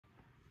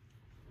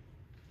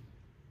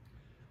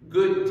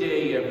Good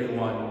day,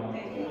 everyone.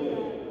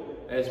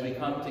 As we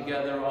come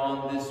together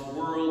on this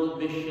World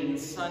Mission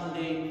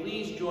Sunday,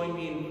 please join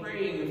me in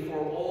praying for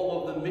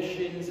all of the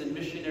missions and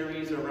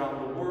missionaries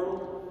around the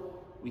world.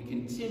 We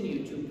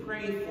continue to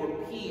pray for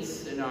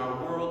peace in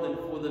our world and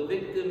for the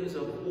victims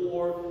of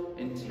war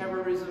and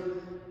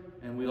terrorism.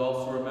 And we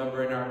also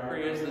remember in our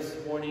prayers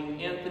this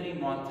morning, Anthony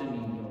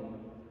Montanino.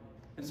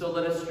 And so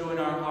let us join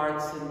our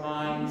hearts and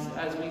minds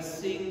as we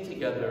sing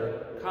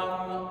together,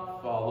 "Come,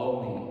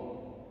 Follow Me."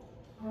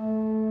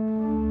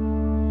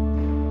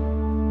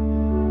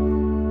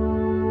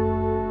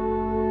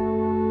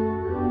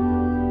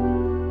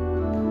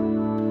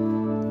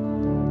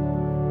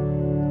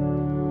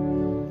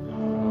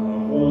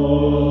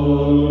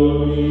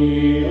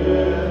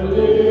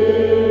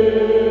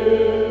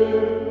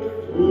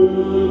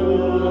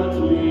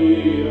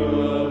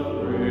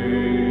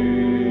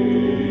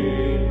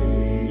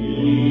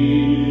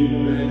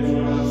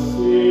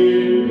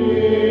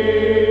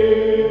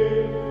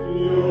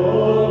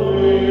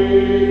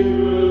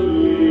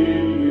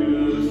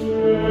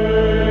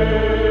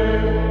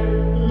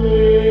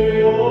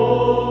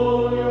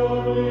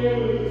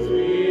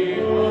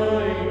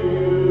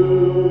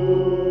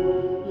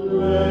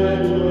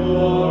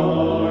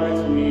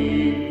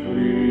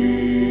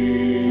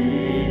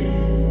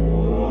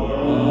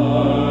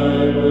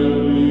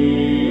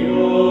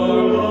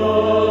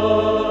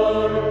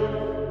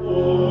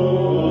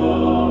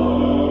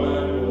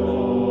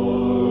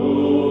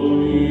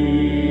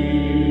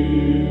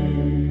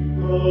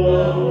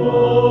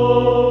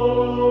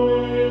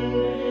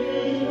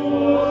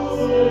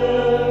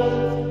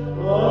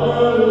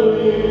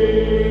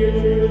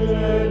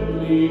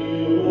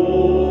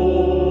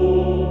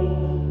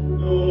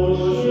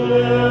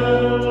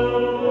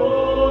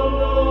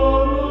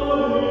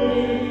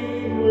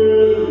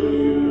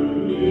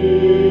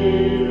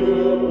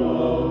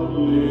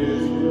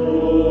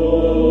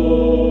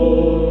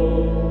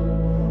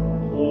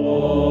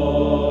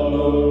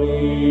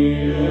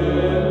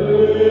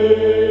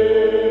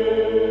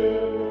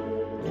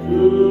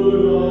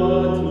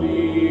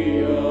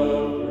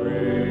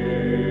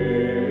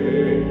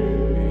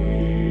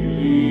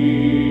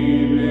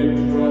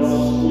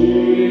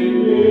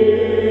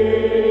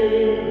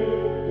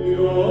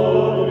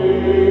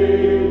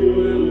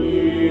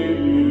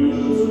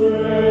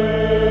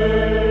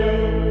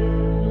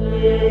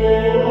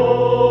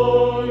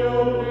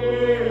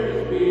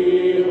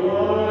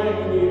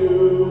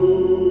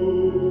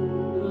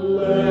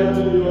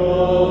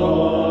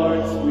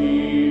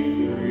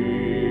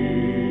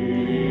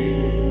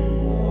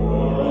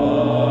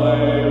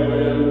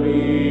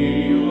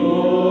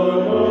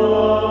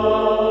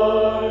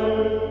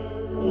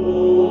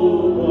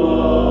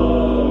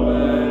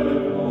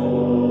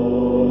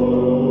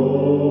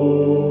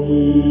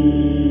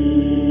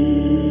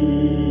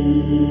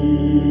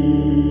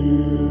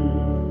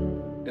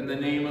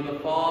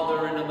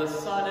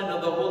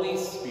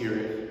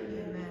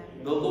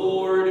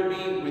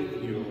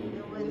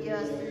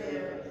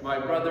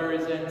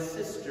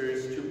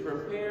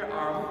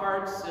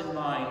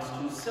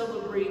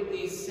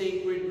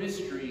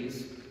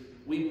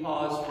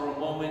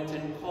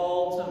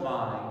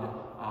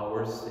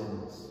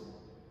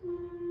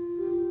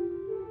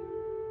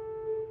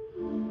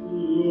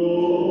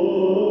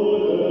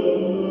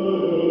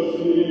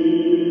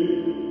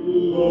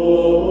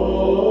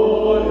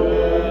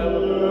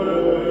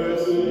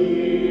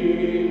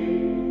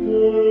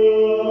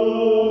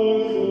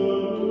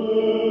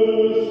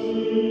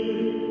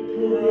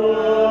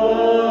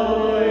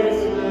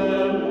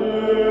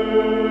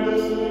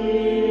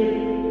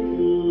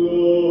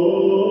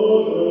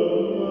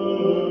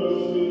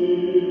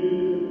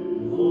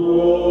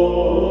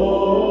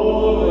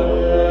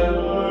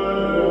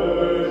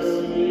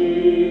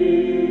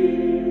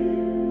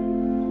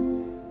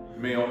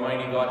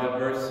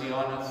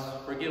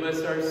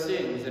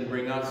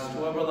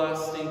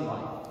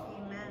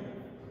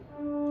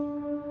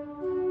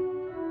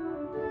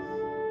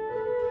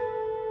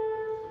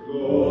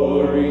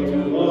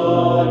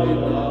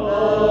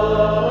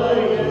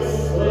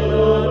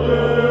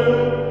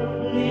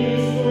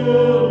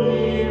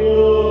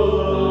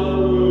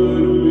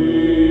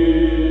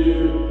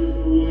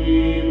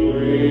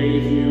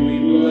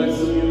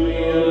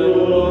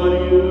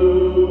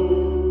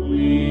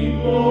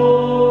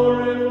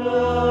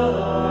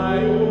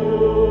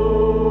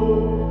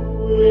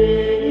 We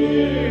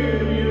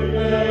give you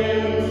thanks.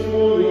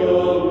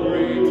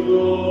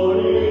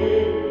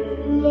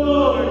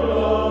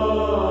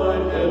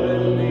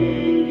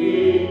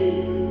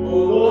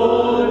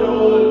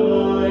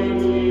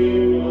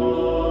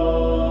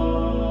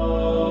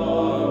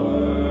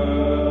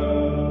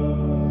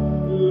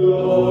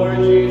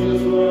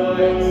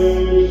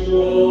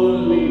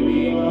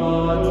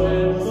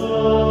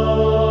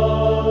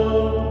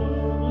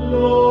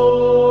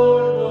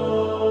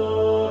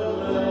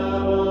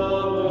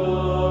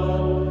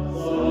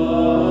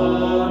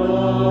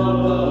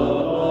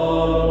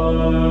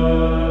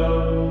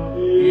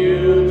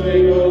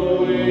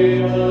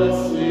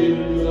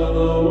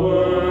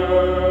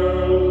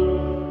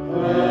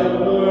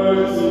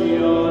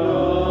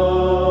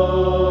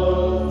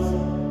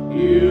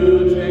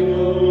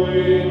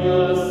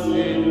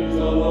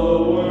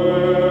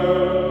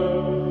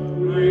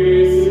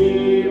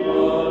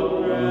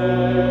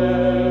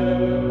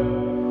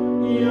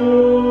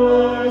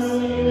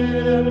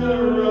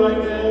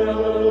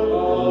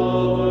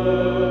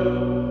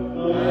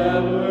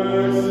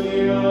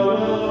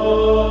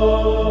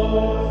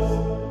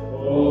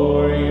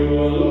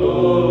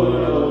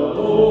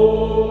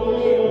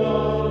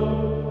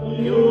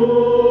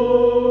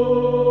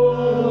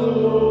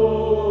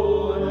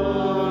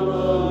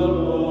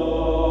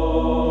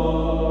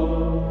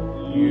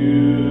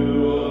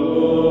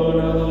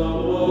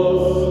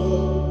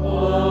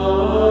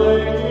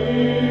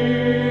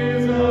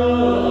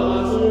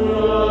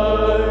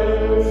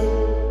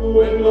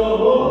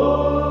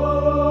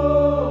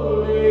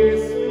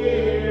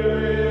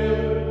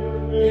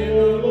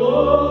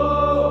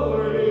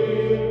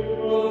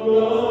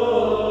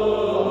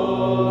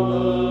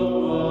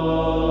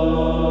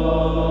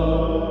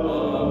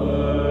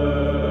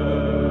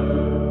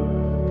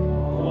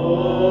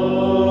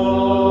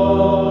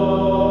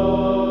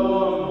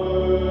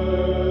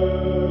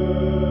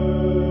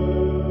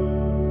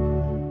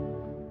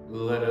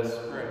 Let us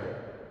pray.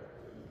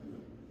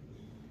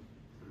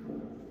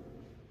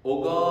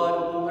 O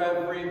God, who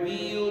have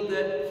revealed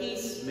that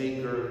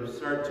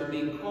peacemakers are to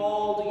be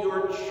called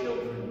your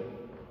children,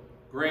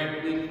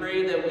 grant, we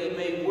pray, that we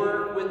may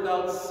work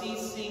without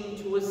ceasing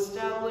to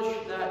establish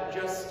that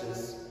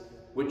justice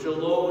which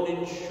alone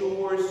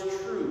ensures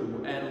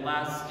true and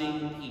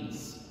lasting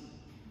peace.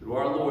 Through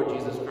our Lord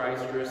Jesus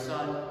Christ, your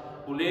Son,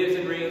 who lives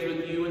and reigns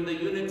with you in the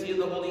unity of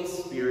the Holy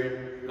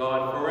Spirit,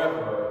 God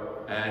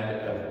forever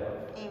and ever.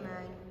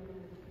 Amen.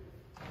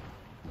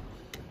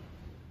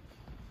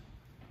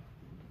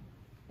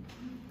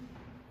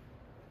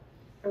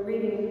 A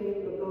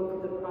reading from the book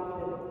of the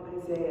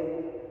prophet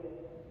Isaiah.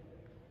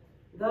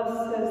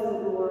 Thus says the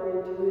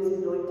Lord to his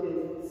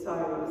anointed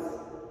Cyrus,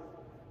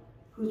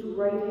 whose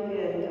right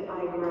hand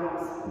I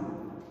grasp,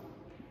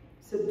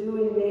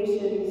 subduing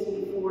nations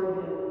before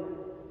him,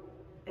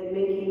 and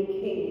making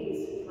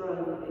kings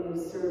run in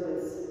his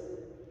service,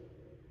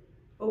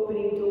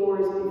 opening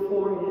doors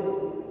before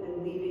him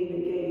and leaving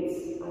the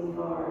gates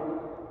unbarred.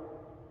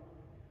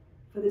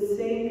 For the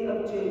sake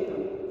of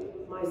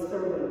Jacob, my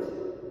servant,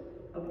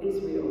 of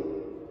Israel,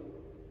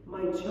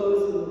 my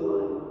chosen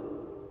one,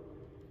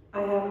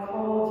 I have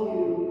called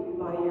you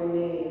by your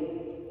name,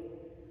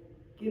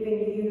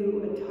 giving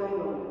you a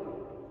title,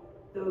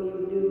 though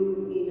you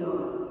knew me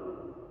not.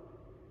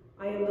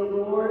 I am the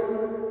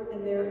Lord,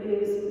 and there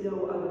is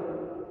no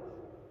other.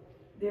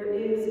 There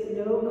is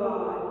no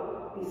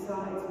God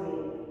besides me.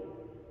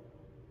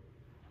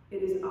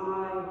 It is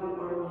I who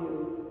arm you,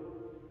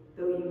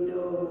 though you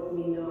know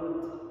me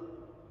not,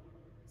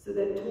 so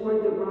that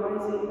toward the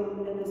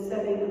rising and the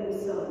setting of the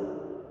sun,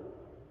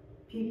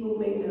 people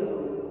may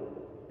know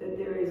that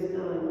there is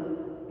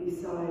none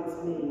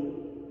besides me.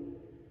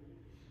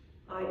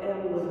 I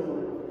am the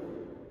Lord.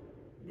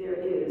 There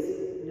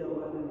is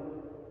no other.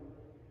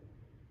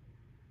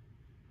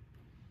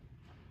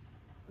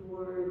 The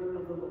word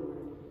of the Lord.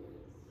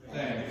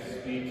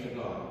 Thanks be to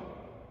God.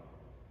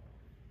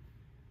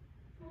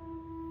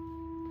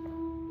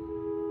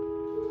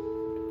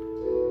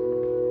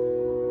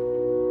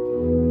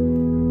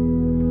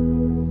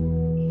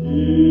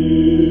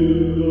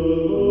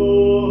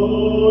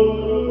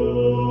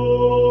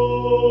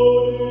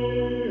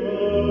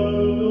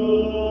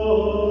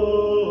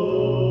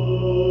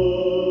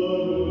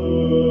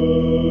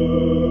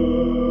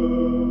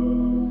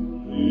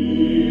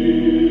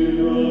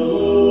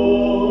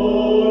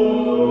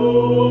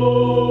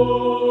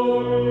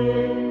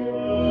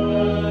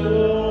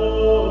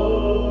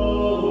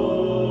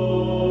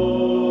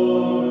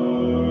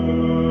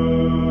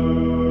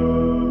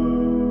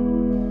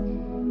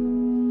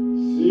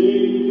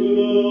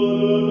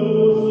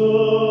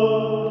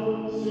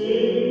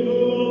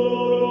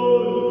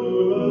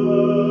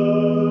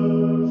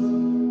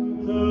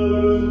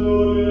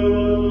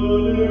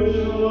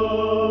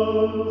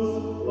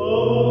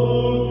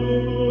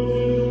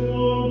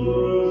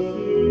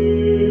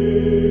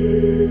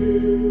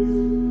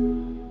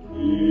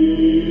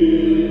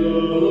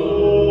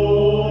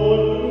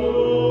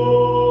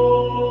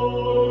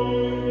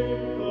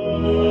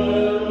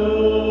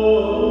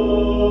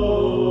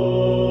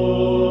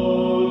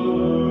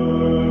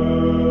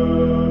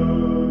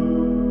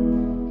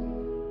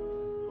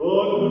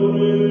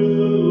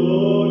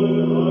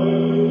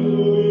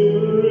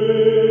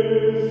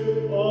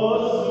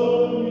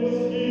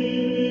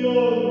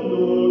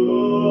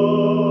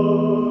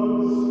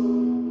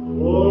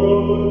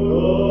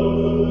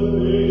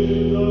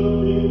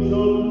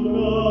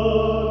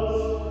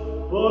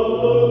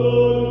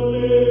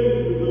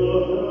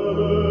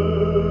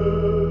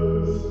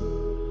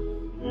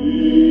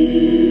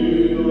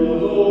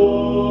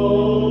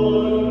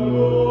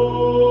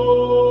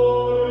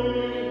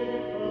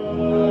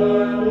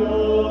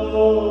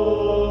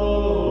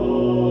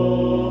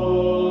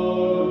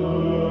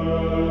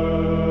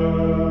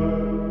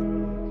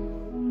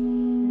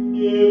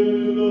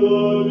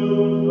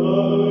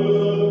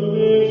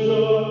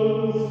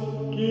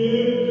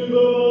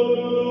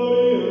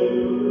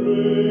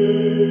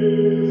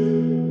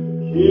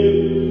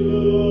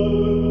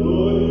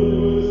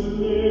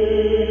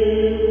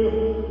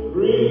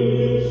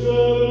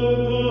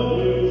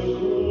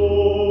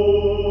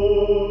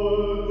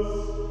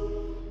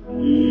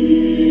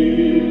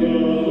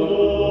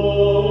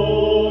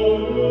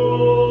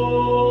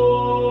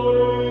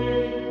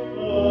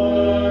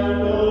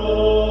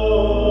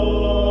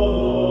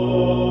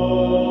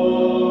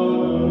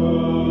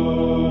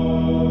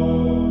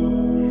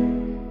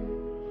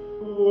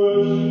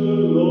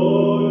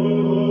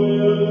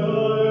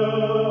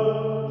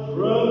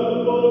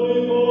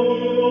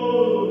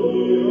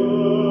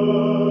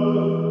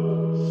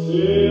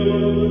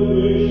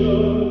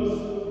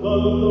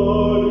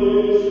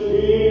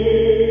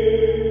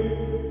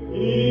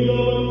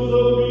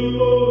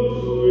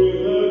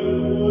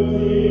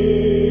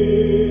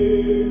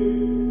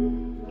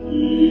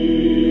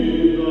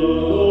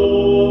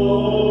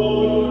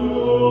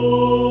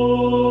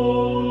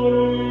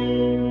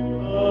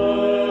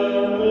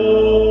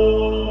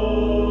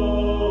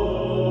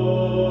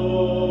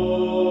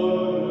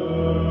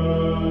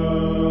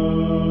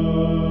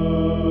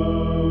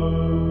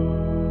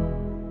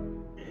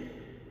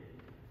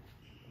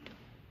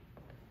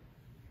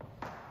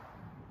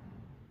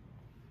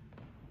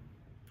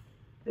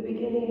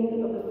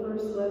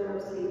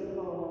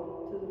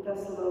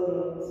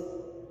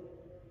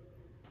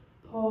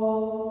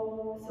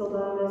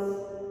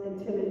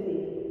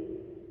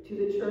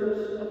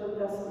 church of the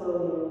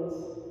Thessalonians,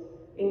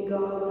 in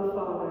God the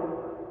Father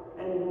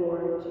and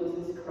Lord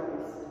Jesus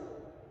Christ.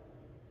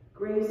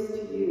 Grace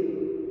to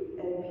you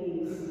and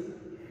peace.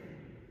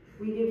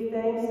 We give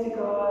thanks to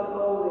God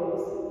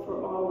always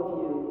for all of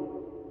you,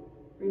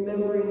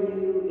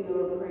 remembering you in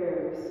our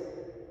prayers,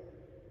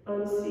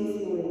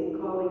 unceasingly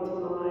calling to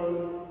mind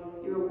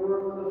your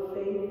work of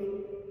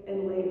faith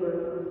and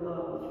labor of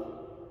love,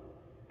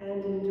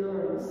 and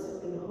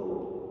endurance and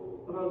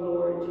hope of our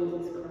Lord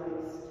Jesus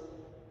Christ,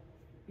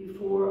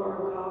 before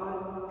our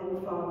God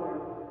and Father,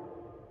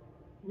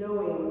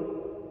 knowing,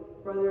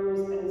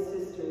 brothers and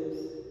sisters,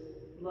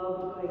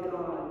 loved by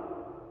God,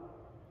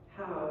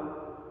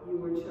 how you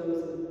were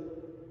chosen.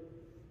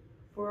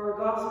 For our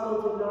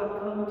gospel did not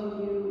come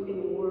to you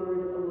in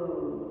word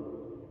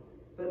alone,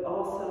 but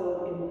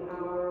also in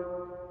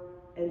power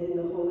and in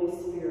the Holy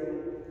Spirit,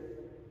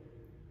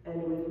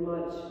 and with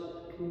much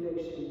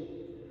conviction.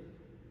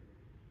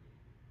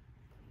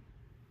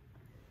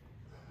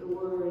 The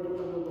word of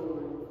the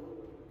Lord.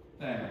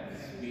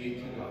 Thanks be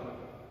to God.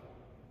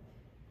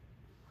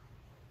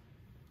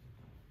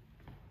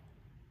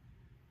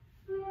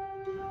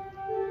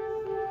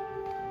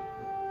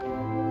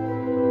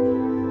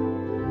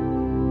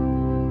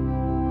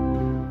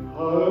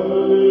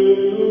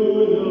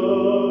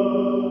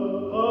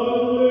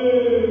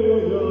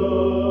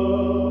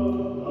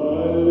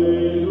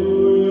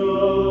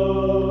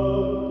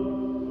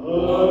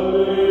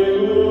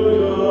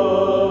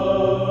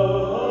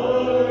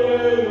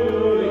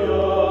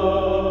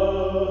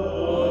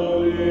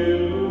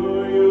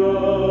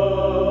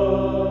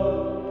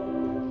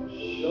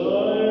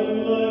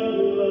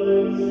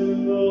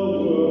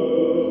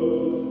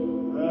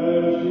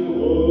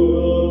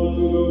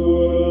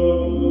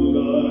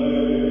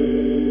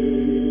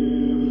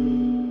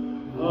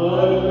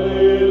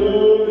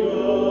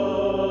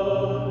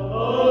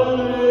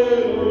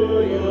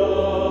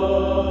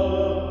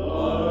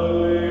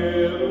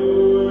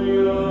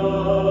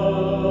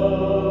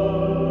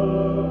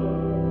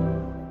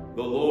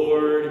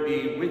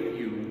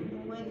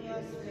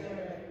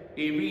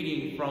 A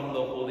reading from the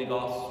Holy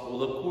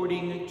Gospel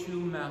according to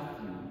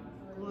Matthew.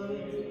 Glory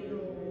to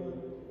you, Lord.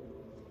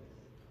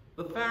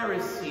 The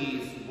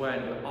Pharisees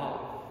went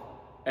off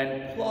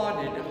and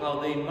plotted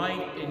how they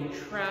might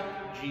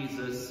entrap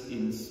Jesus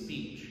in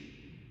speech.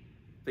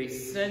 They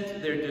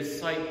sent their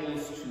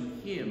disciples to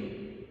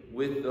him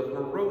with the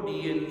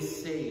Herodians,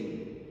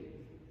 saying,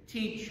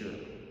 "Teacher,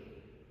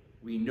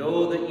 we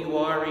know that you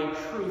are a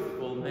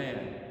truthful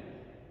man,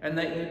 and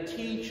that you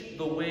teach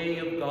the way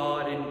of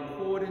God in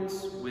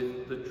accordance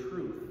with the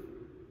truth.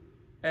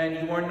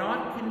 And you are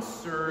not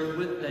concerned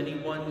with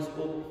anyone's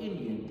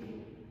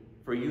opinion,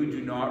 for you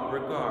do not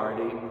regard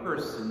a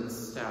person's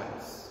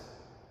status.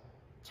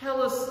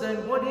 Tell us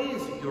then, what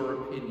is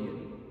your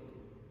opinion?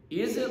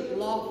 Is it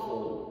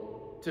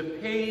lawful to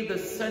pay the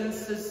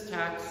census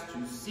tax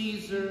to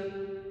Caesar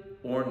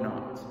or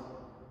not?"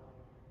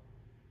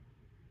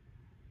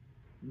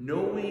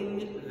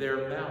 Knowing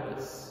their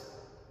malice,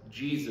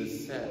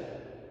 Jesus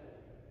said,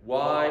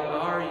 "Why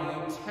are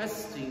you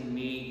testing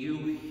me,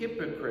 you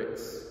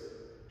hypocrites?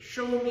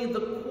 Show me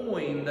the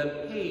coin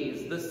that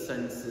pays the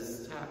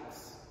census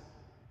tax."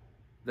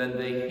 Then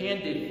they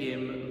handed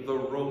him the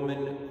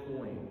Roman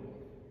coin.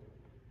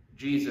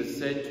 Jesus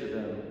said to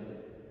them,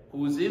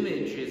 "Whose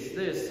image is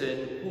this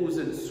and whose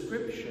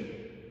inscription?"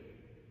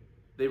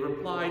 They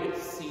replied,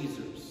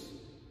 "Caesar's."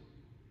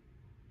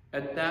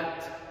 At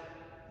that,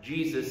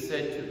 Jesus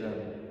said to them,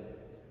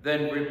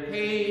 "Then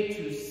repay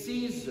to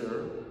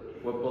Caesar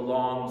what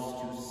belongs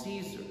to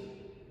Caesar,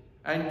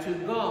 and to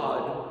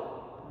God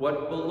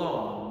what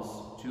belongs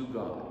to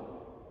God."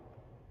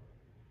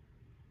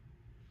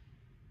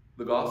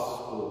 The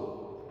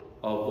Gospel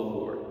of the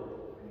Lord.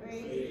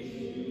 Praise to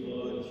you,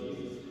 Lord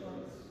Jesus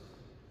Christ.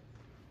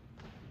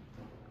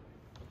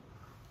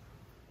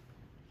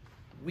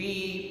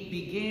 We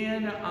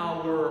began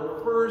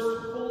our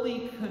first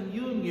Holy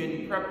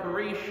Communion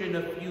preparation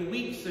a few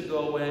weeks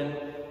ago, and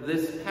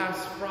this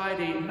past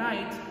Friday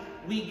night,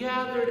 we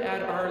gathered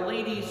at Our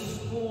Lady's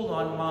School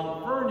on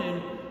Mount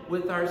Vernon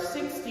with our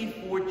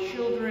 64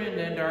 children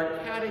and our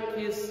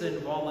catechists and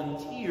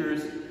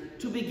volunteers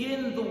to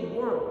begin the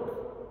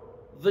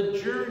work, the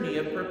journey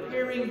of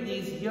preparing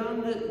these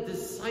young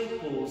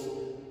disciples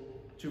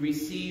to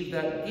receive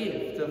that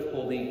gift of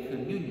Holy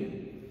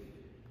Communion.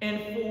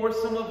 And for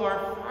some of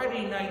our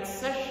Friday night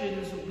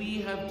sessions,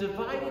 we have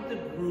divided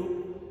the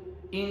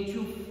group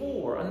into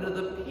 4 under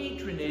the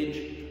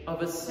patronage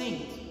of a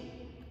saint.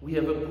 We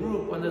have a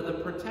group under the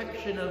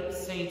protection of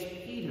Saint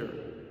Peter,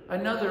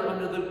 another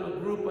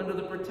group under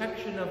the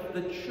protection of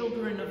the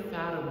children of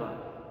Fatima,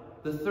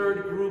 the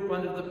third group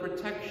under the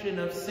protection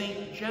of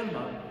Saint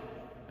Gemma,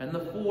 and the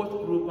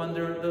 4th group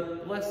under the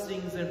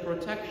blessings and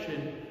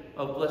protection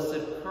of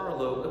Blessed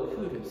Carlo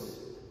Acutis.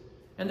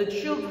 And the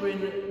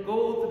children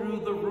go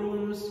through the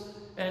rooms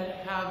and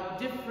have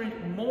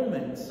different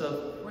moments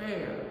of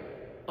prayer,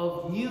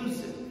 of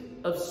music,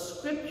 of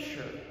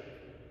scripture,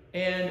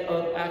 and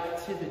of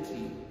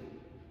activity.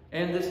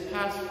 And this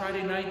past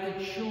Friday night,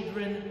 the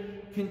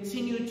children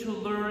continue to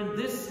learn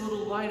This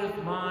Little Light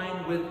of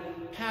Mine with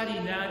Patty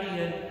Natty,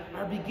 and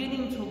are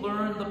beginning to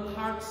learn the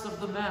parts of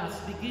the Mass,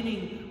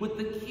 beginning with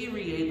the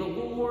Kyrie, the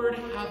Lord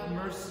have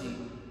mercy.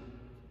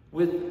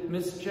 With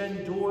Miss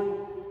Jen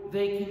Dort,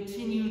 they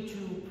continue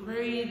to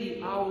pray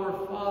the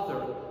Our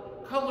Father,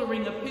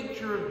 coloring a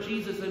picture of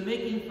Jesus and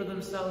making for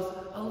themselves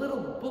a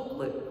little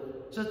booklet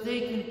so that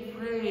they can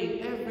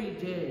pray every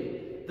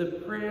day the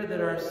prayer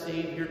that our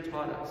Savior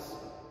taught us.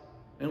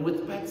 And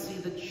with Betsy,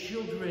 the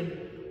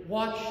children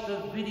watch the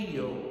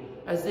video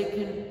as they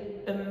can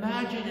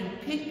imagine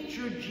and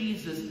picture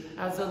Jesus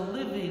as a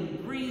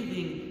living,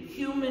 breathing,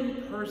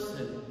 human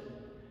person,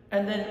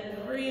 and then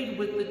prayed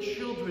with the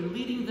children,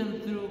 leading them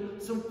through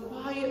some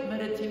quiet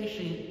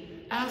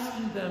meditation,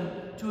 asking them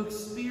to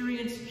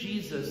experience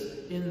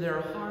Jesus in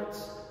their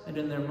hearts and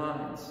in their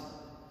minds.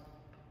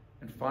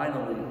 And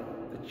finally,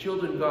 the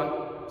children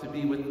got to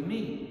be with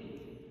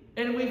me,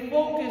 and we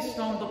focused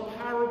on the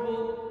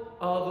parable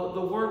of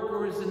the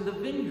workers in the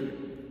vineyard,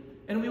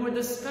 and we were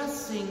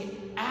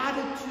discussing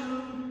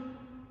attitude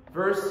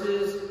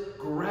versus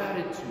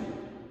gratitude.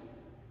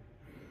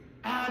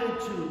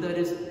 Attitude that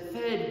is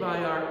fed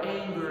by our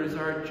angers,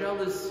 our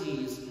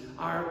jealousies,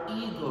 our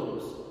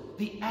egos.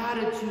 The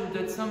attitude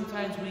that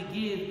sometimes we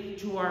give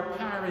to our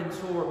parents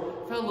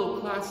or fellow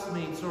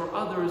classmates or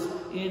others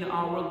in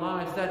our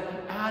lives. That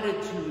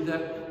attitude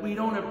that we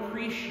don't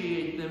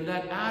appreciate them.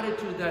 That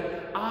attitude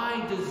that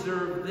I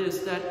deserve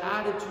this. That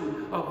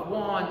attitude of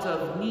want,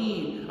 of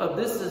need, of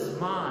this is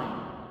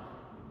mine.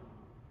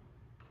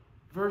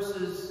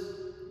 Versus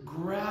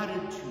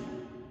gratitude.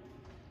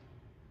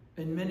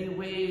 In many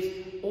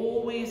ways,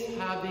 always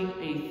having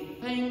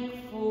a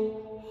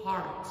thankful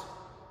heart.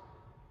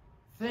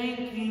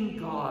 Thanking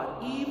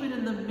God, even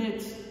in the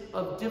midst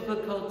of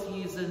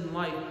difficulties in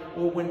life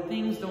or when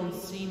things don't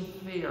seem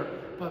fair,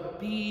 but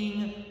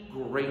being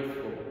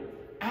grateful.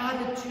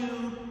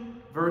 Attitude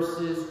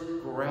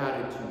versus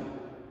gratitude.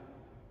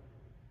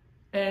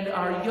 And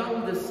our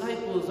young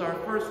disciples, our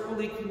first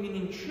Holy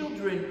Communion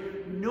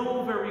children,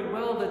 know very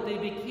well that they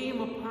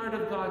became a part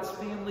of God's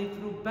family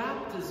through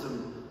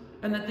baptism,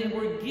 and that they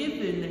were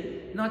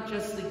given not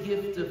just the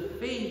gift of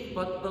faith,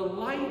 but the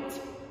light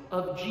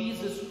of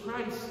Jesus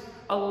Christ,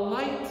 a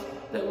light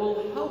that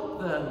will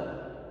help them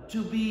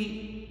to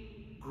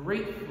be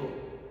grateful,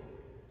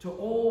 to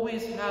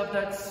always have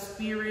that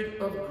spirit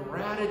of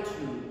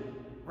gratitude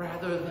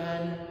rather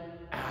than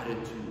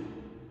attitude.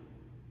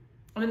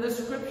 And in the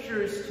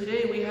scriptures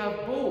today, we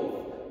have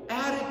both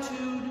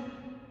attitude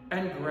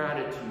and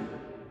gratitude.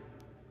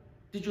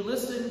 Did you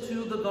listen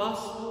to the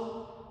gospel?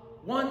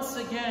 Once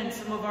again,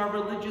 some of our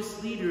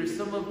religious leaders,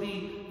 some of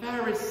the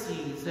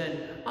Pharisees and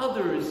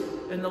others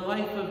in the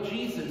life of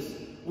Jesus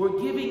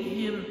were giving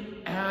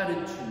him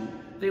attitude.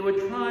 They were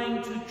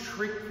trying to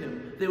trick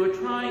him. They were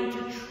trying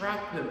to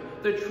trap him.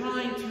 They're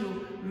trying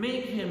to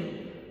make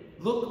him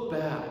look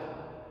bad.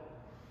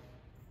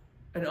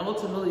 And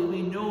ultimately,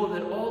 we know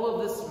that all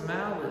of this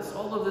malice,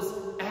 all of this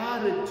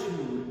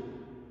attitude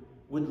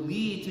would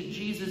lead to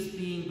Jesus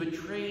being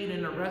betrayed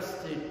and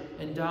arrested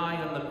and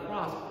dying on the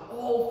cross,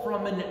 all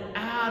from an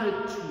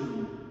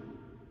attitude,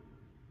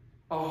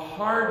 a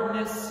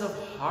hardness of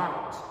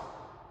heart,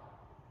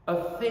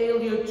 a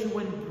failure to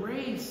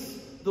embrace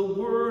the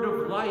word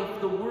of life,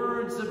 the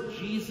words of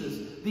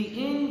Jesus, the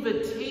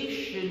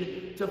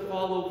invitation to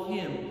follow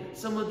him.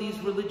 Some of these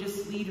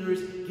religious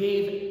leaders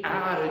gave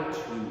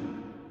attitude.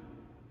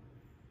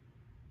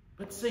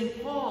 But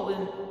St. Paul,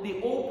 in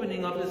the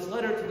opening of his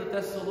letter to the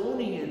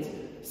Thessalonians,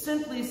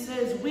 simply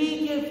says,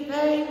 we give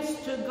thanks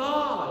to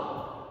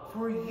God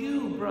for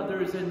you,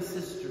 brothers and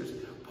sisters.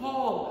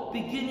 Paul,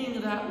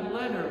 beginning that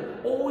letter,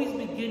 always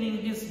beginning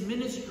his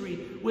ministry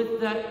with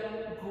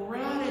that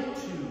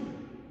gratitude.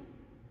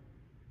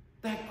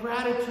 That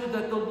gratitude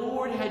that the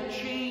Lord had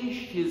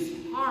changed his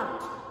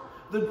heart.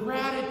 The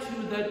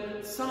gratitude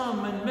that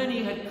some and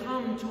many had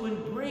come to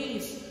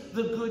embrace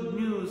the good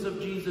news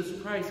of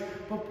Jesus Christ.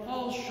 But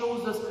Paul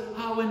shows us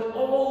how in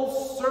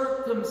all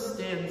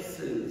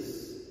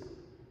circumstances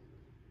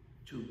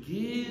to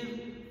give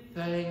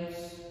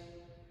thanks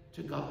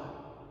to God.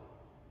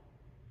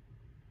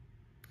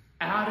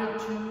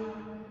 Attitude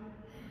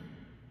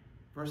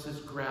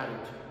versus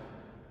gratitude.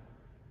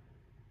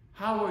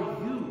 How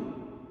are you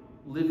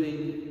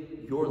living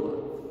your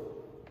life?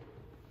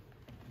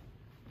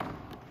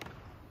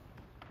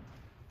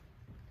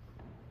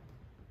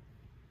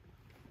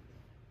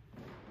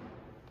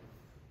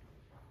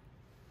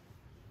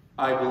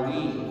 I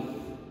believe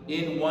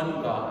in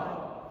one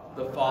God,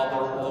 the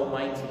Father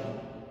Almighty,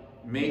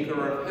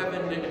 maker of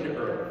heaven and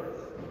earth,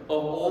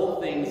 of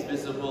all things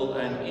visible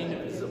and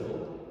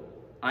invisible.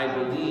 I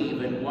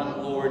believe in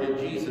one Lord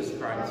Jesus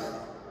Christ,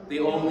 the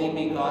only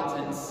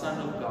begotten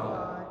Son of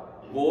God,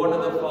 born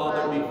of the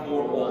Father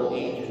before all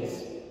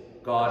ages,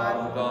 God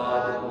from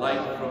God,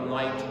 light from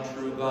light,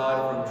 true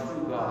God from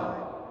true God,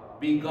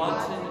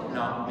 begotten,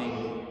 not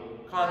made,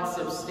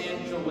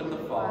 consubstantial with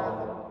the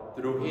Father.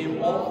 Through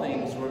him all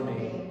things were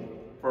made.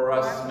 For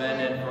us men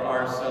and for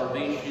our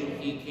salvation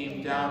he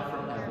came down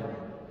from heaven,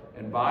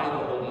 and by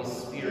the Holy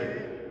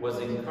Spirit was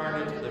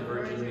incarnate of the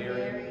Virgin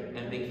Mary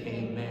and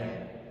became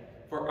man.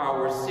 For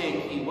our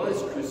sake he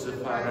was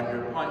crucified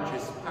under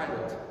Pontius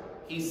Pilate.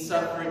 He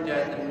suffered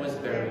death and was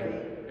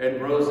buried,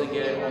 and rose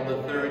again on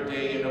the third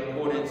day in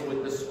accordance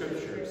with the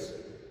Scriptures.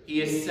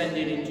 He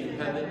ascended into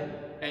heaven,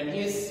 and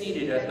he is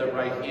seated at the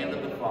right hand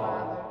of the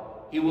Father.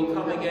 He will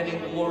come again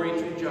in glory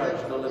to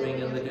judge the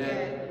living and the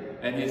dead,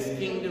 and his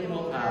kingdom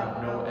will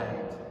have no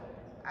end.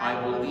 I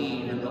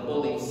believe in the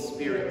Holy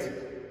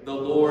Spirit, the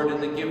Lord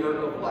and the giver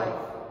of life,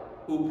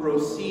 who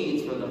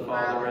proceeds from the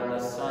Father and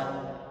the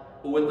Son,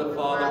 who with the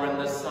Father and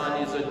the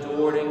Son is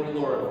adored and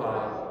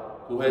glorified,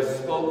 who has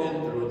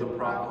spoken through the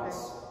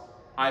prophets.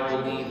 I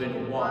believe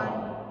in one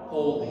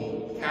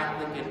holy,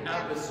 Catholic and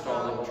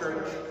Apostolic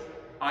Church.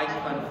 I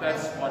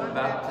confess one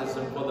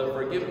baptism for the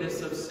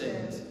forgiveness of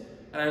sins,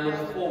 and I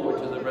look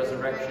forward to the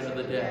resurrection of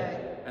the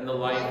dead and the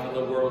life of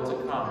the world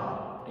to come.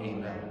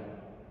 Amen.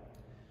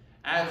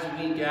 As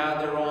we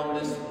gather on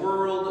this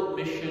World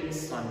Mission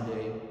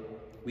Sunday,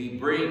 we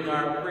bring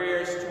our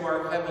prayers to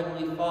our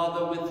Heavenly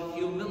Father with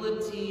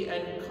humility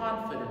and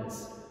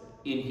confidence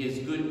in his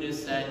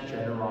goodness and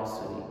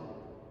generosity.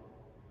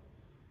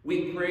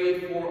 We pray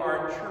for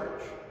our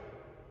church.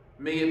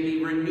 May it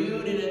be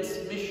renewed in its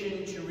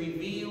mission to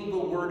reveal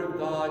the Word of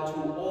God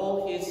to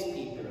all his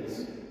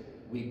peoples.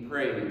 We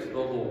pray to the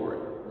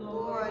Lord.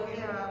 Lord,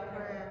 hear our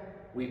prayer.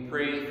 We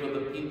pray for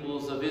the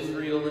peoples of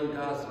Israel and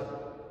Gaza,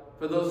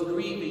 for those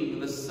grieving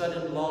the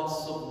sudden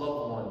loss of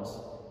loved ones,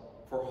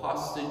 for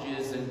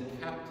hostages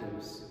and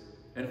captives,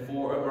 and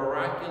for a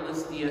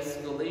miraculous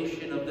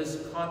de-escalation of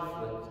this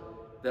conflict,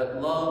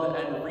 that love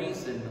and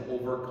reason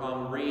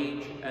overcome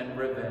rage and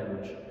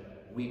revenge.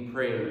 We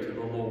pray to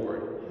the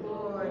Lord.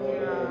 Lord,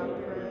 hear our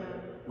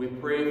prayer. We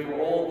pray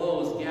for all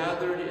those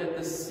gathered at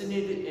the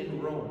Synod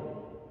in Rome.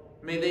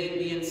 May they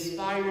be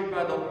inspired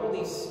by the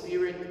Holy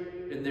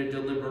Spirit in their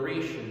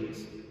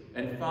deliberations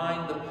and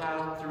find the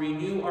path to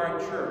renew our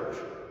church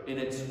in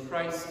its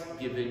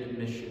Christ-given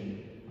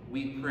mission.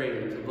 We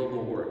pray to the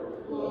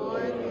Lord.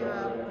 Lord, hear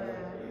our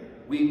prayer.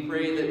 We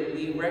pray that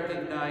we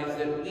recognize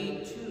that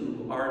we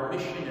too are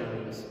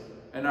missionaries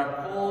and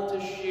are called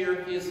to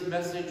share his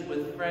message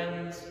with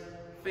friends,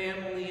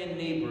 family, and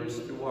neighbors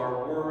through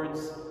our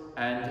words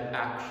and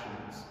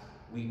actions.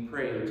 We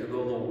pray to the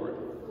Lord.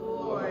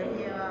 Lord,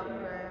 hear our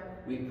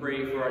prayer. We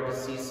pray for our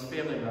deceased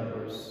family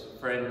members,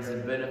 friends,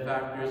 and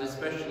benefactors,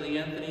 especially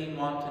Anthony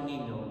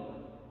Montanino,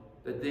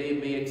 that they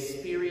may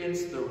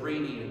experience the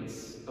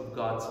radiance of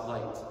God's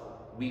light.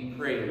 We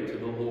pray to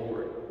the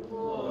Lord.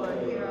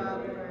 Lord, hear our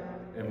prayer.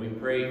 And we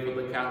pray for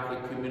the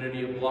Catholic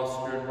community of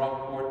Gloucester and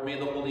Rockport. May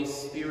the Holy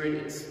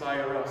Spirit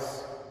inspire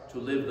us to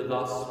live the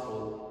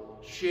gospel,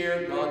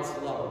 share God's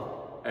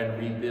love, and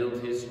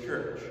rebuild his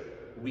church.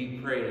 We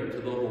pray to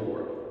the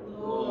Lord.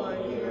 Lord,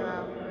 hear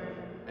our prayer.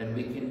 And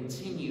we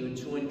continue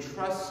to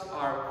entrust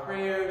our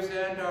prayers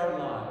and our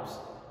lives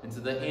into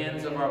the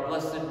hands of our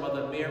Blessed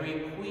Mother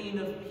Mary, Queen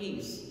of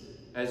Peace,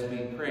 as we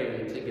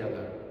pray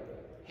together.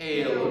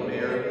 Hail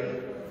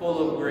Mary,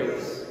 full of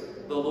grace,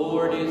 the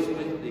Lord is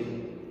with thee.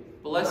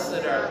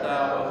 Blessed art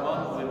thou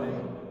among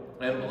women,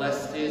 and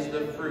blessed is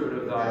the fruit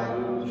of thy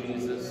womb,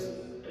 Jesus.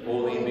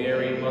 Holy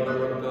Mary,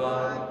 Mother of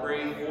God,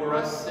 pray for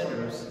us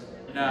sinners,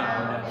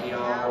 now and at the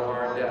hour of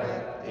our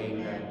death.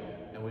 Amen.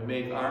 And we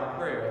make our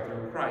prayer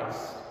through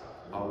Christ,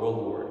 our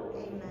Lord.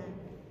 Amen.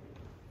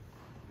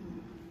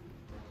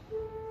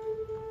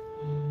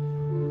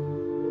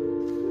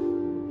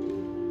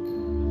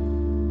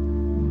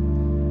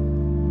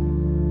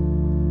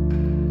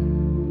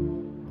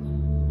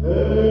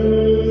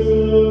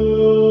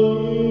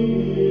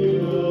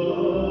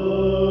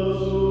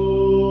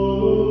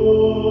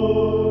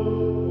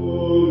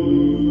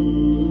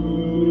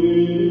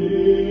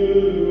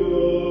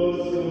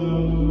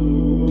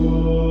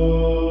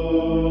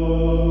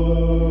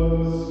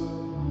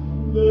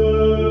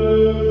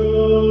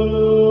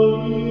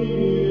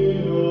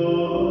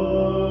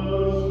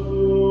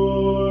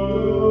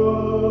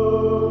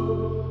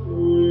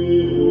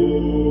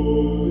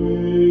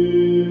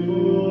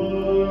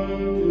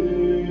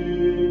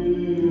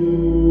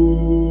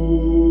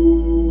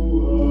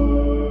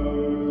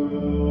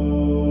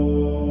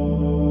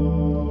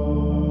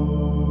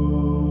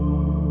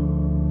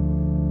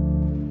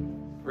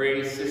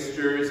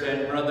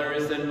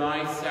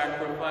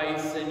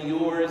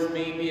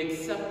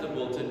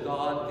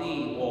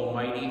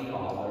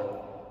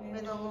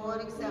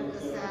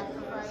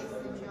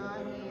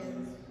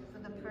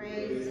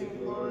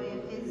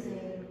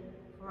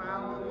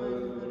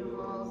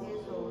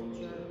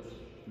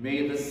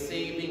 May the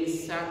saving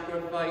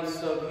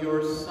sacrifice of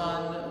your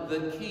Son,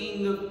 the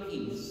King of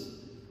Peace,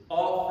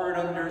 offered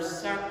under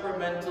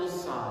sacramental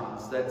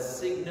signs that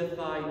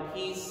signify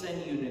peace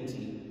and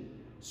unity,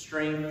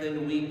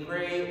 strengthen, we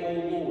pray, O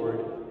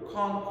Lord,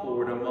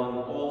 concord among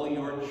all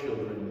your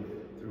children,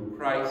 through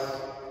Christ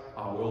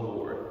our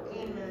Lord.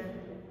 Amen.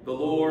 The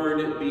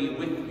Lord be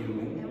with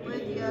you. And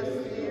with your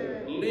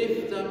spirit.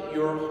 Lift up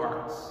your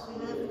hearts.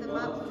 We lift them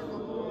up to the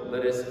Lord.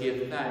 Let us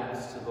give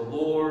thanks to the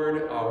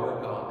Lord our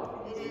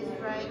God. It is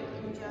right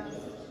and just.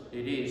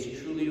 It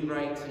is truly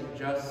right and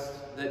just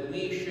that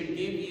we should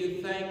give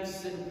you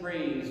thanks and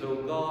praise, O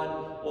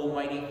God,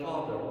 Almighty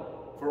Father,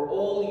 for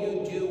all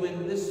you do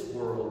in this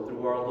world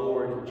through our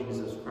Lord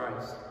Jesus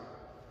Christ.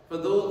 For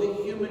though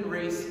the human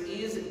race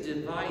is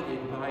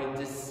divided by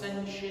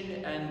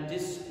dissension and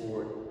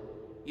discord,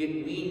 yet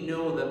we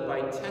know that by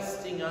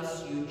testing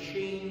us you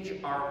change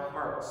our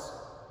hearts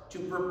to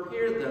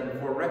prepare them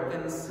for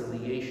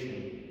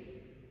reconciliation.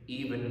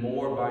 Even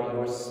more by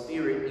your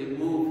Spirit you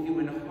move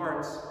human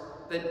hearts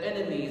that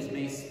enemies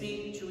may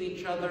speak to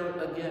each other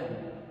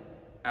again,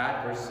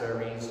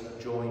 adversaries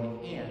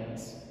join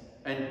hands,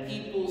 and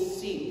people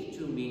seek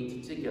to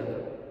meet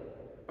together.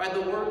 By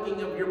the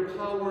working of your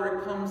power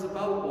it comes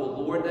about, O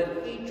Lord,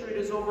 that hatred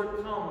is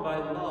overcome by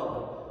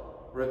love,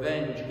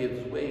 revenge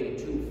gives way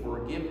to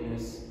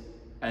forgiveness,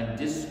 and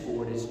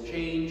discord is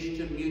changed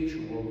to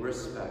mutual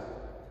respect.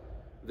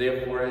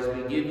 Therefore, as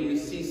we give you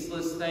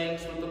ceaseless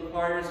thanks with the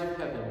choirs of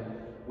heaven,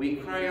 we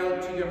cry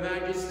out to your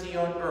majesty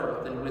on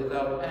earth, and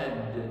without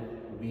end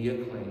we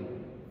acclaim.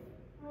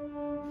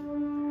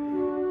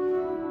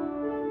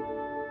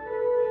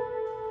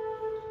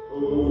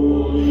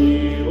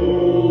 Holy,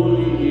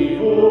 holy,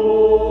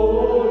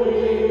 holy,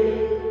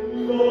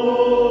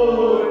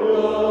 Lord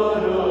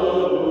God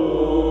of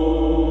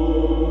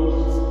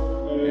hosts,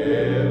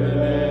 heaven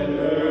and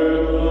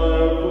earth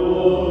are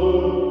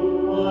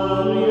full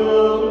of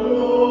your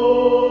glory.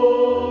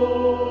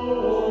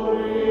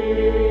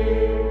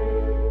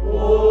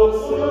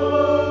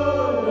 Hosanna,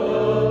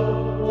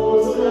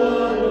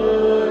 Hosanna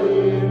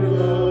in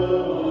the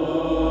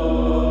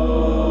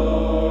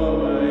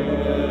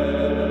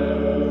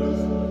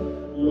highest.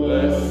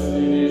 Blessed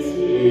is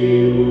he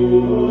who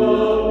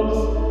comes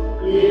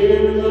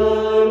in the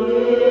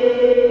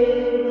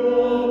name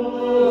of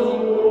the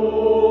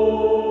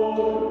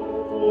Lord.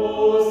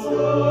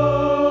 Hosanna,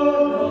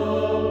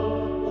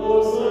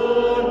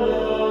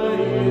 Hosanna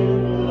in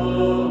the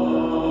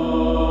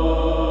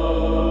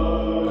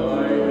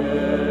highest.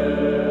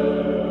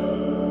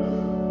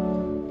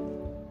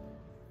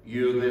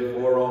 You,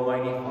 therefore,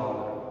 Almighty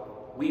Father,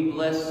 we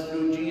bless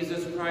through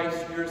Jesus Christ,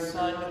 your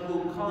Son, who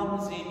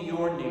comes in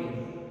your name.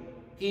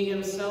 He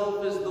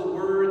himself is the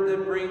word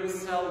that brings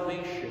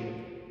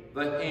salvation,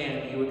 the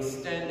hand you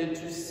extended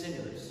to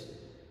sinners,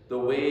 the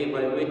way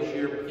by which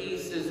your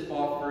peace is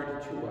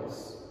offered to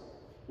us.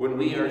 When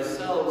we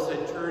ourselves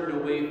had turned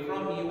away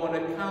from you on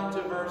account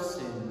of our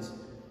sins,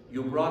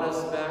 you brought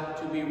us back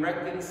to be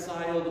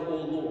reconciled, O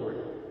Lord,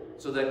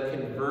 so that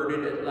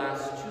converted at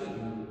last to you,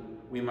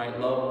 we might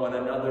love one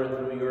another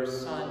through your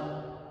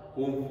Son,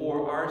 whom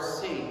for our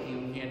sake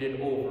you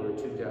handed over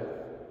to death.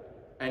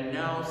 And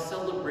now,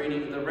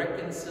 celebrating the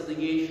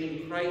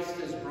reconciliation Christ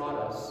has brought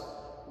us,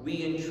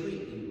 we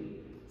entreat you,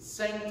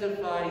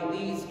 sanctify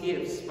these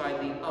gifts by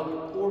the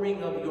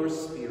outpouring of your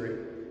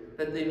Spirit,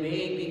 that they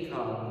may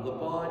become the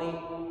body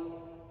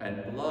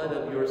and blood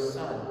of your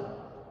Son,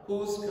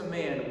 whose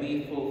command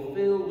we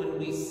fulfill when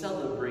we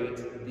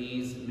celebrate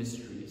these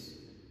mysteries.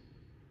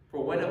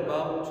 For when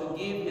about to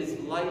give his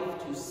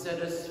life to set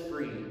us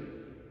free,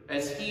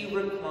 as he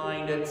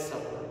reclined at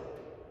supper,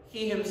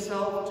 he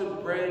himself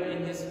took bread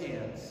in his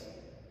hands,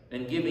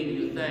 and giving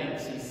you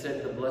thanks, he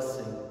said the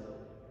blessing,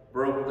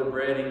 broke the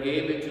bread and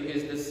gave it to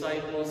his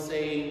disciples,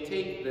 saying,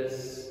 "Take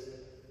this,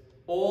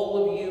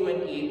 all of you,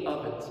 and eat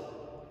of it,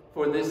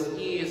 for this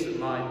is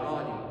my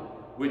body,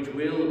 which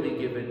will be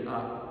given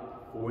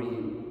up for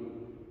you."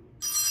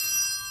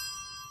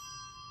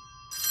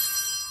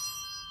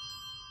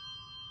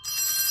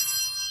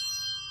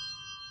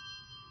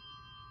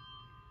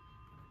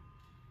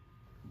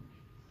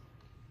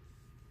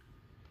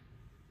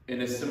 In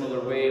a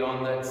similar way,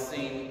 on that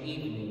same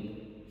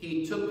evening,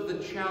 he took the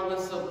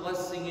chalice of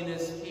blessing in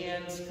his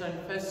hands,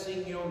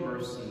 confessing your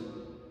mercy,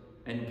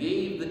 and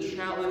gave the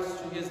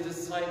chalice to his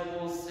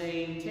disciples,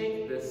 saying,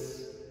 "Take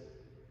this,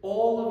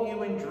 all of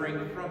you, and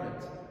drink from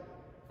it,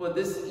 for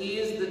this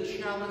is the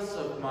chalice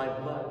of my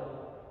blood,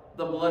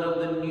 the blood of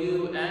the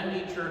new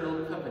and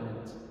eternal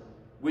covenant,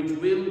 which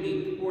will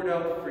be poured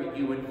out for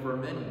you and for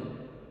many,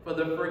 for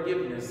the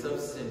forgiveness of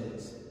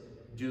sins.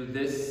 Do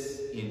this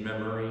in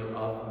memory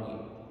of me."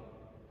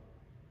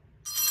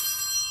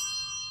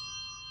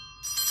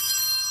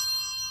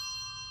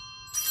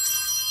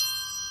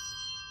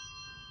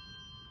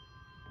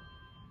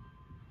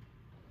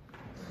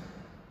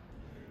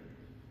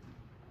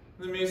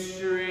 The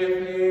mystery of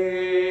faith.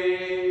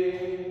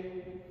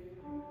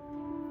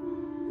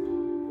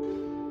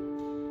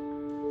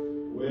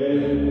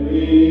 When we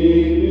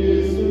eat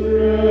this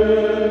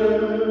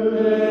bread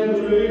and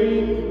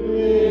drink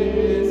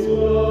this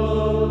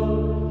blood,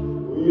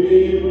 we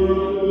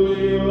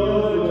proclaim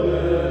your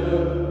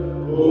death,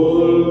 O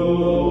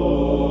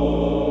Lord,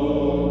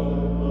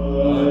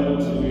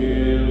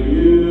 until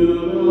you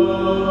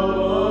come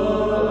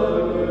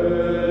again.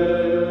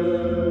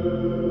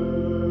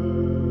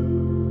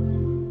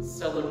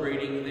 Celebrating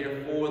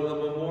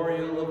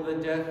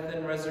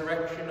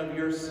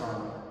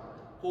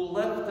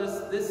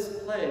this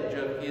pledge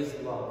of his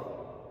love.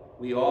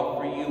 We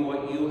offer you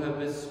what you have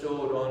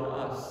bestowed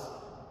on us,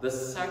 the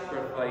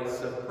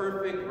sacrifice of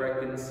perfect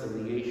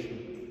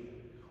reconciliation.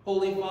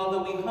 Holy Father,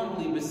 we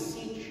humbly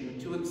beseech you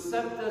to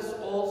accept us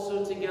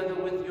also together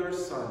with your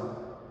Son,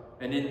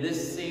 and in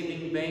this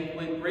saving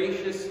banquet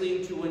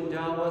graciously to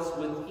endow us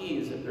with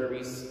his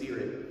very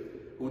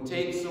Spirit, who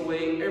takes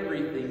away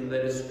everything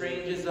that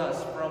estranges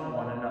us from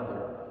one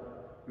another.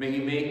 May he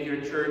make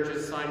your church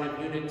a sign of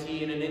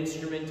unity and an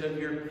instrument of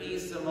your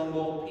peace among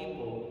all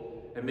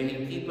people, and may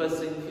he keep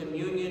us in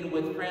communion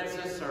with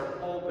Francis, our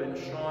Pope, and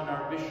Sean,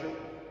 our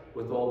Bishop,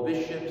 with all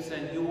bishops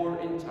and your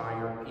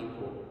entire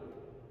people.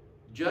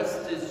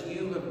 Just as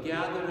you have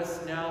gathered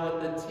us now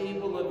at the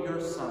table of your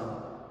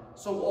Son,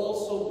 so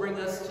also bring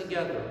us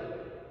together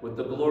with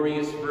the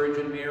glorious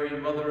Virgin Mary,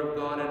 Mother of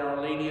God, and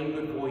Our Lady of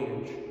Good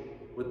Voyage,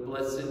 with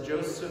blessed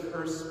Joseph,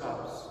 her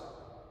spouse,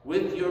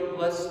 with your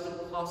blessed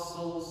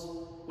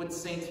apostles, with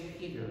Saint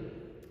Peter,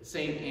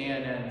 Saint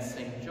Anne and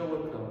Saint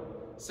Joachim,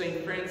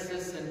 Saint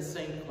Francis and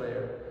Saint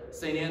Clare,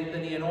 Saint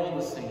Anthony and all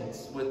the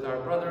saints, with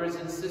our brothers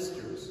and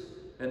sisters,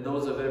 and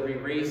those of every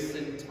race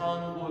and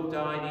tongue who have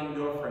died in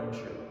your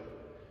friendship.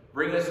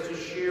 Bring us to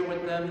share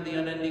with them the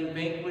unending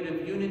banquet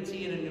of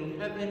unity in a new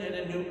heaven and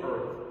a new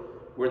earth,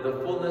 where the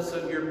fullness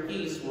of your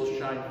peace will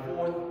shine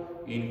forth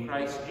in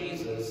Christ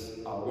Jesus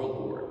our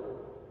Lord.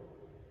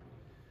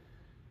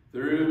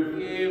 Through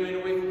him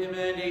and with him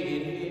and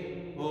in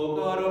him, O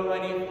God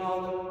Almighty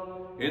Father,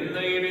 in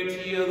the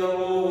unity of the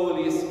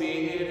Holy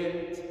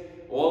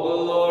Spirit,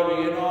 all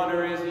glory and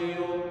honor is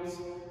yours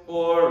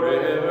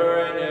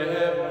forever and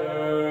ever.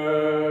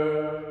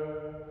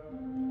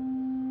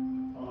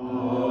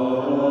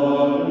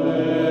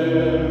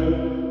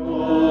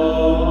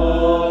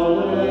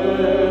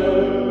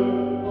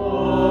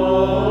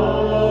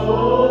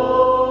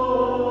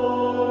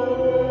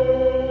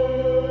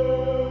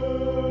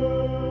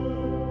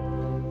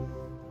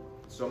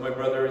 So, my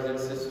brothers and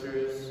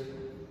sisters,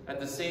 at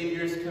the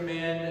Savior's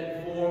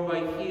command, formed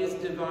by his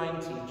divine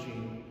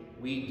teaching,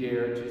 we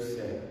dare to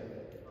say,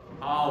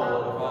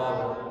 Our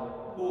Father,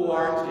 who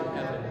art in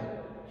heaven,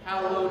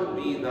 hallowed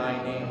be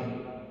thy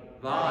name.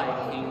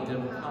 Thy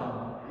kingdom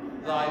come,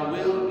 thy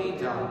will be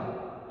done,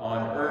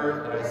 on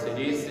earth as it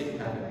is in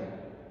heaven.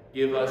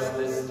 Give us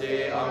this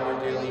day our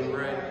daily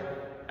bread,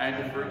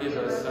 and forgive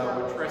us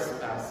our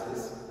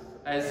trespasses,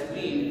 as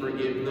we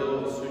forgive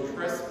those who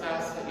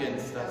trespass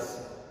against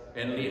us.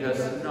 And lead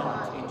us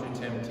not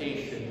into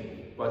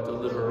temptation, but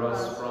deliver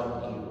us from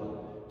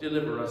evil.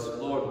 Deliver us,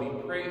 Lord,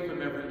 we pray,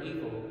 from every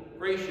evil.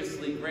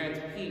 Graciously grant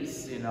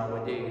peace in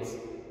our days,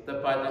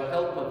 that by the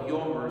help of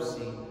your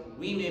mercy,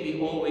 we may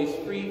be always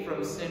free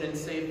from sin and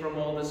safe from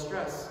all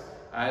distress,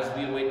 as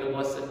we await the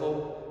blessed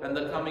hope and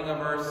the coming of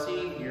our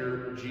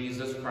Savior,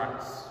 Jesus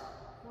Christ.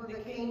 For the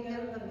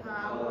kingdom, the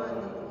power,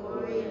 and the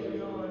glory are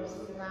yours,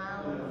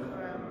 now and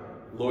forever.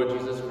 Lord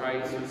Jesus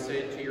Christ, who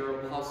said to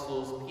your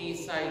apostles,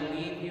 Peace I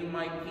leave you,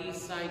 my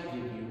peace I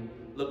give you.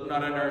 Look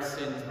not on our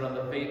sins, but on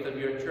the faith of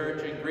your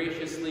church, and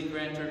graciously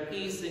grant her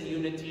peace and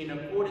unity in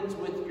accordance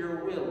with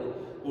your will,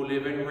 who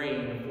live and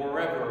reign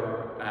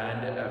forever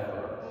and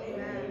ever.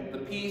 Amen. The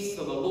peace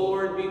of the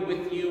Lord be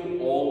with you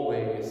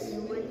always.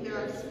 And with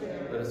your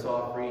spirit. Let us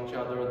offer each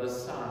other the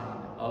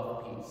sign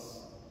of peace.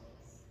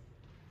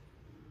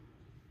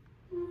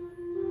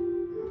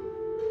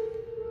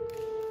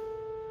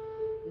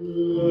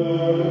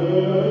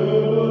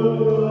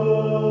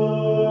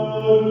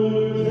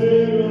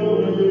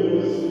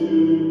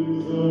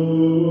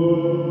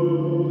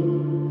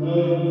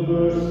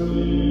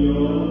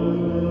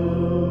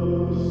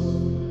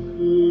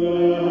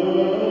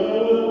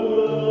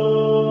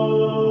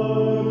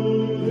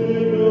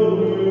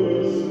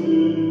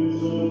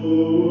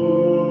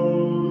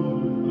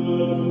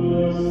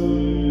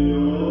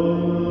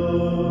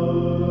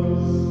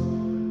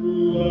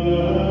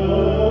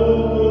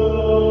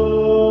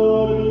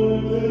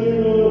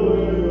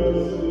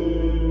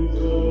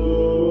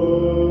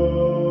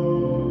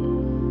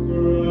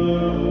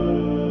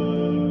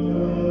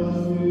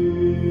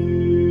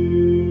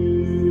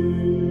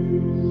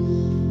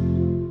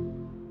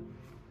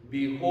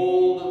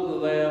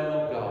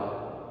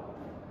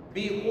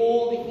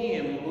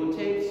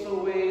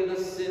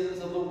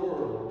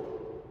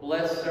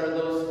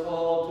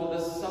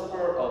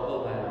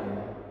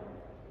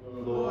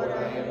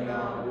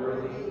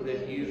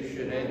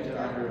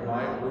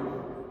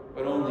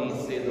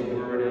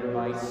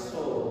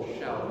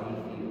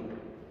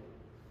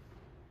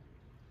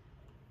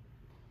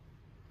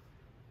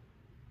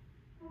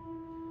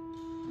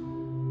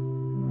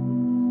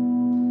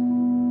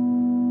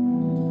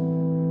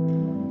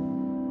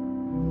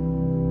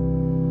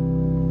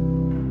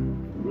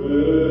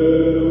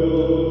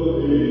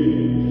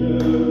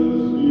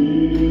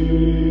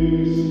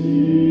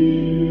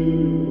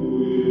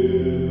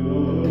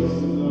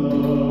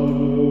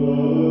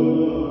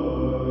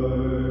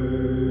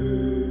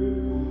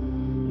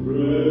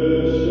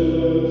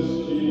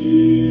 Precious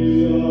Jesus.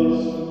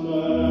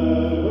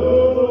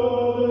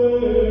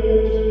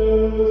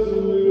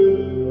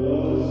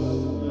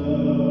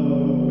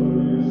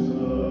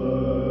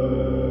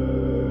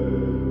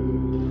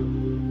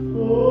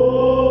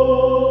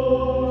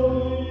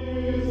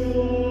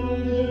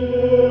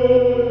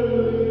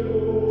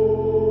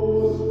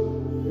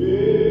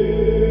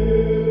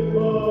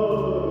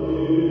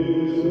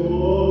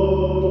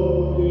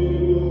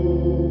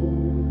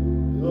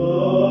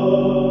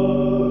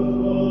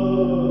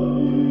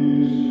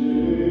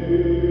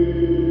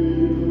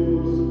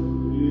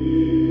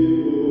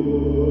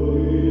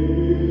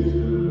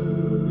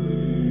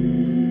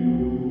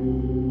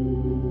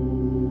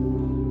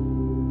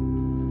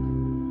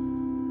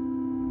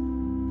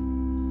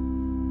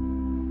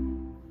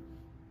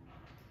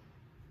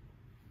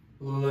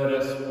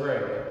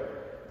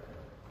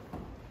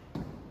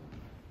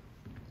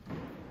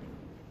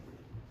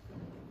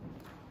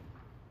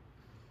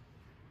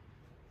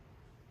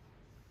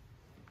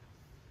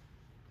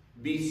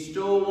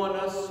 Bestow on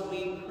us,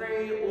 we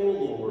pray, O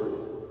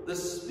Lord, the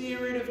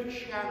spirit of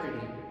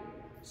charity,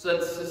 so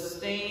that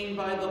sustained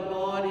by the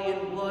body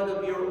and blood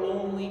of your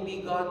only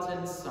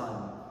begotten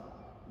Son,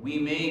 we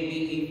may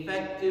be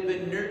effective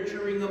in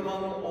nurturing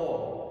among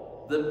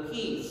all the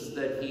peace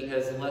that he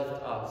has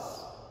left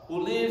us,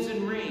 who lives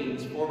and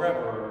reigns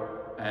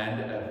forever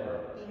and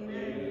ever.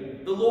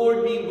 Amen. The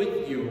Lord be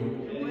with you.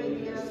 And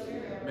with your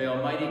spirit. May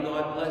Almighty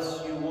God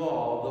bless you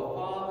all, the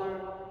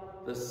Father,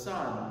 the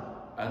Son,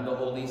 and the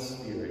Holy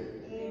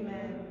Spirit.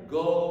 Amen.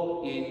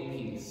 Go in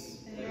peace.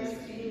 Thanks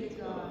be to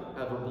God.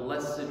 Have a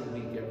blessed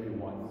week,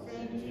 everyone.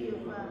 Thank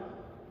you,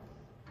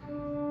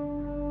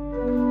 Father.